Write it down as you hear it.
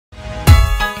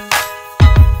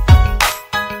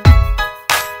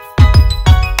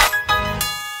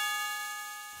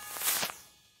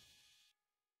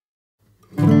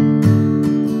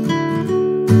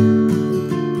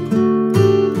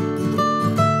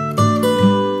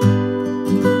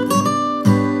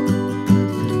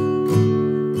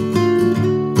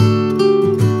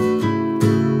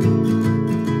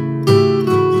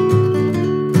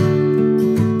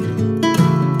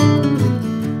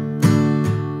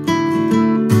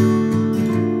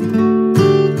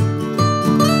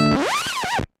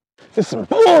This is some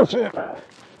bullshit.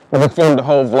 I filmed the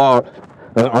whole vlog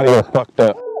and the audio fucked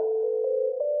up.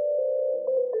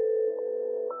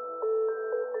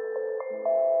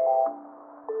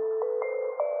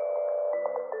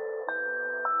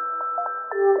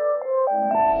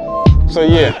 So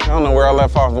yeah, I don't know where I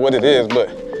left off what it is, but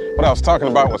what I was talking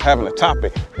about was having a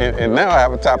topic. And now I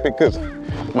have a topic because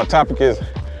my topic is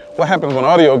what happens when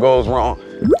audio goes wrong.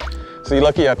 So you're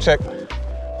lucky I checked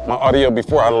my audio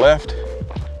before I left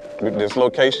this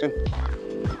location.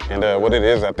 And what it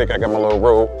is, I think I got my little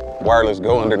Rode Wireless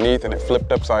Go underneath and it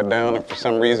flipped upside down. And for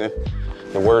some reason,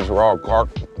 the words were all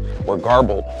garbled.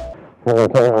 When we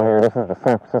came out here, this is the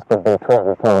San Francisco Bay Trail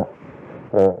we call it.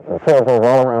 The trail goes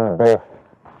all around the bay.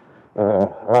 And a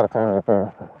lot of times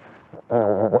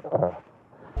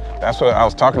that's what I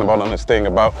was talking about on this thing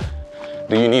about,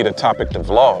 do you need a topic to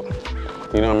vlog?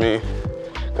 You know what I mean?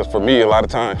 Because for me, a lot of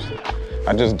times,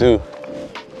 I just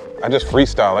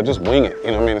freestyle, I just wing it,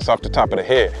 you know what I mean? It's off the top of the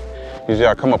head. Usually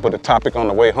I come up with a topic on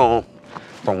the way home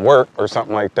from work or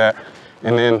something like that,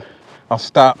 and then I'll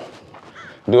stop,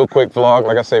 do a quick vlog,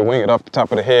 like I say, wing it off the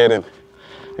top of the head, and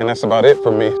that's about it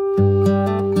for me.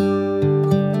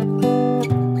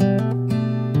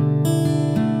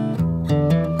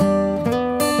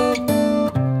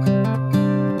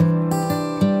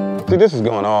 See, this is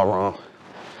going all wrong.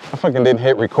 I fucking didn't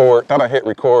hit record. Thought I hit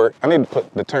record. I need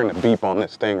to turn the beep on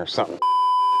this thing or something.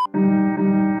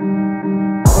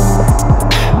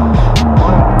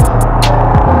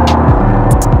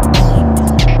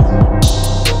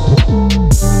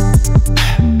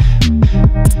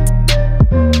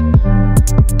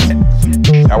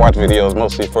 I watch videos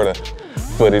mostly for the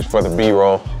footage, for the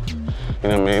B-roll. You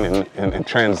know what I mean? And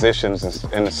transitions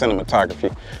and the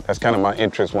cinematography. That's kind of my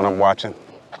interest when I'm watching.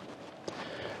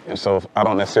 And so I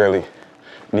don't necessarily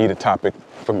need a topic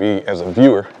for me as a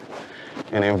viewer.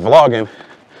 And in vlogging,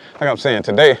 like I'm saying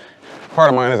today, part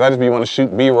of mine is I just want to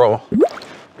shoot B-roll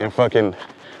and fucking,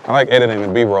 I like editing the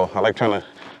B-roll. I like trying to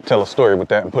tell a story with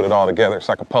that and put it all together. It's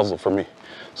like a puzzle for me.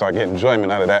 So I get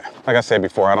enjoyment out of that. Like I said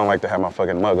before, I don't like to have my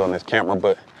fucking mug on this camera,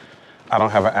 but I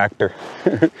don't have an actor.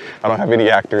 I don't have any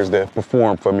actors that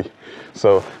perform for me.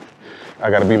 So I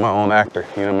gotta be my own actor,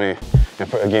 you know what I mean?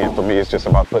 And again, for me, it's just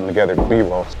about putting together the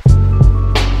B-rolls.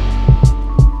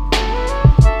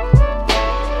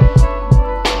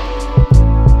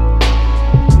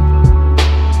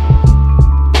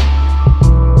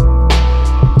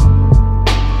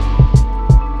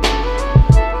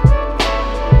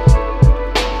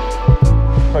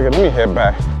 Okay, let me head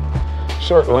back.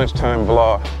 Short lunchtime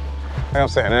vlog. Like I'm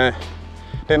saying,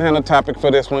 didn't have no topic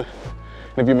for this one.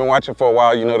 If you've been watching for a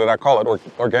while, you know that I call it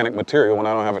organic material when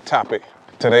I don't have a topic.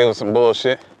 Today was some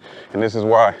bullshit, and this is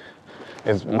why.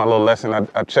 It's my little lesson.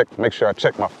 Make sure I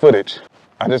check my footage.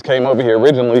 I just came over here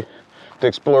originally to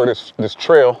explore this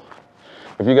trail.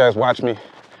 If you guys watch me,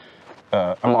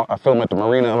 I film at the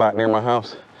marina a lot near my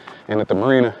house, and at the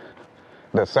marina,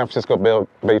 the San Francisco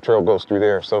Bay Trail goes through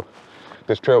there. So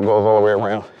this trail goes all the way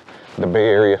around the Bay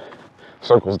Area,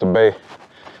 circles the Bay,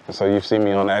 and so you see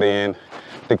me on that end.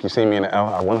 I think you see me in the,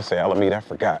 I want to say Alameda, I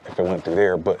forgot if it went through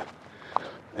there, but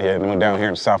yeah, it went down here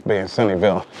in South Bay and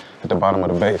Sunnyvale at the bottom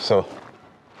of the bay. So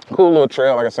cool little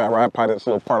trail. Like I said, I ride by this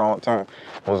little part all the time.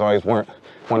 I was always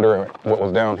wondering what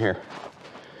was down here.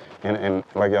 And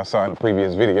like y'all saw in the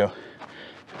previous video,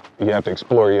 you have to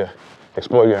explore your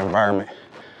environment.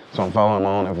 So I'm following my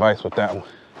own advice with that one.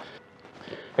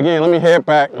 Again, let me head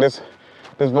back. This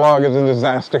vlog is a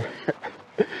disaster.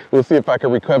 We'll see if I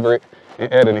can recover it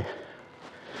in editing.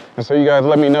 And so you guys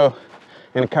let me know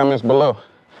in the comments below.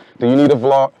 Do you need a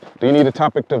vlog? Do you need a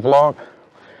topic to vlog?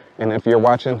 And if you're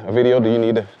watching a video,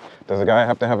 does a guy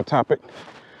have to have a topic?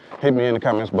 Hit me in the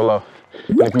comments below.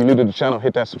 And if you're new to the channel,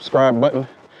 hit that subscribe button.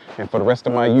 And for the rest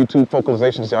of my YouTube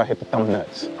focalizations, y'all hit the thumb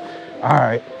nuts. All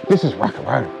right, this is Rocket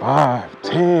Rider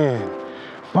 510.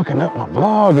 Fucking up my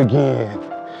vlog again.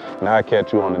 Now I'll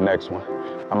catch you on the next one.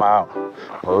 I'm out.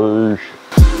 Peace.